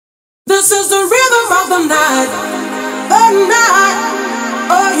night,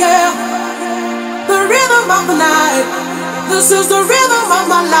 oh yeah. The rhythm of the night. This is the rhythm of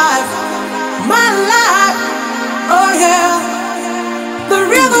my life, oh yeah. The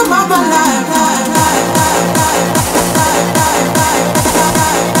rhythm of my life,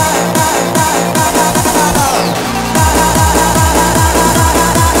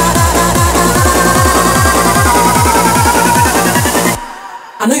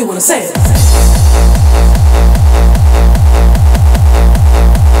 I know you wanna say it.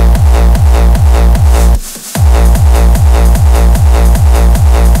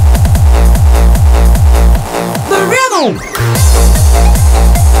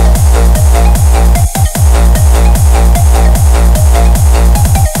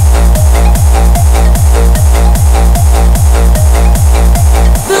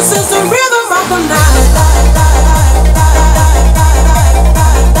 This is the rhythm of the night.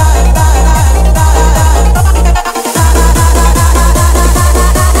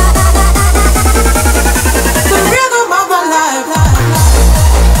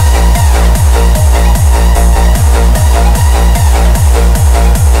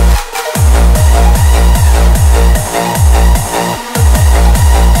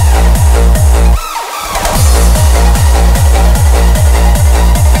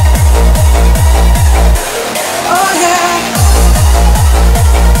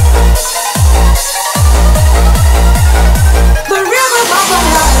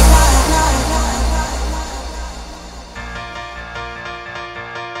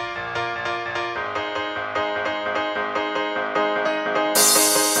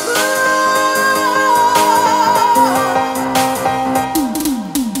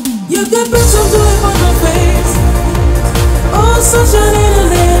 Sunshine in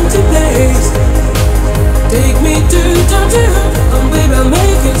an empty place. Take me to downtown, and baby I'll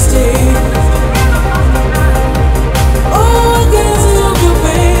make it stay. Oh, I can't see your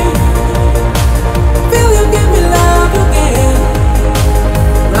pain. Feel you give me love again.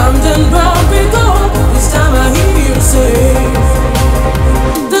 Round and round we go. This time I hear you say,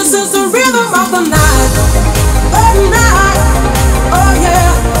 this is the rhythm of the night, oh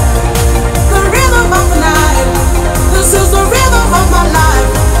yeah. The rhythm of the night. This is the rhythm of my life,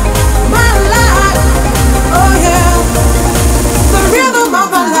 oh yeah. The rhythm of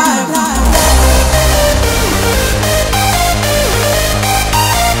my life.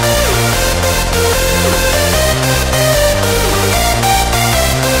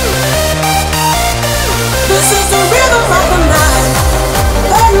 This is the rhythm of the night,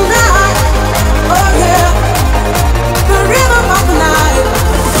 oh yeah. The rhythm of the night.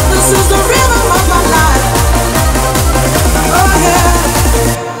 This is the rhythm of my life. Oh yeah,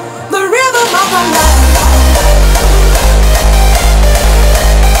 the rhythm of my life.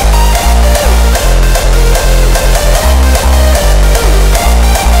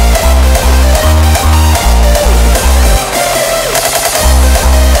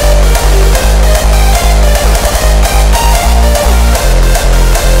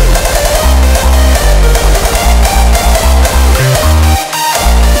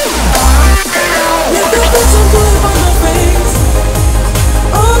 You can put some good on my face.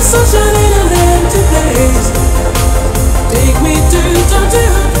 Oh, sunshine in an empty place. Take me to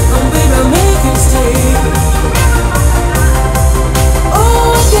downtown, and baby I'll make it stay.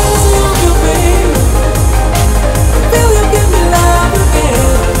 Oh, I can't see your pain. Feel you give me love again.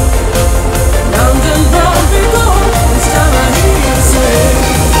 Round and round we go. This time I hear you say,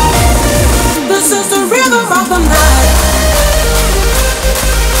 this is the rhythm of the night.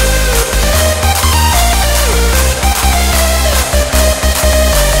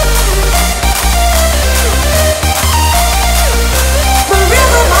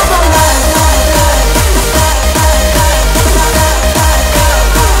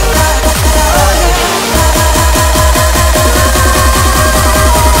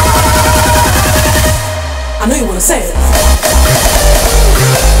 I know you wanna say it.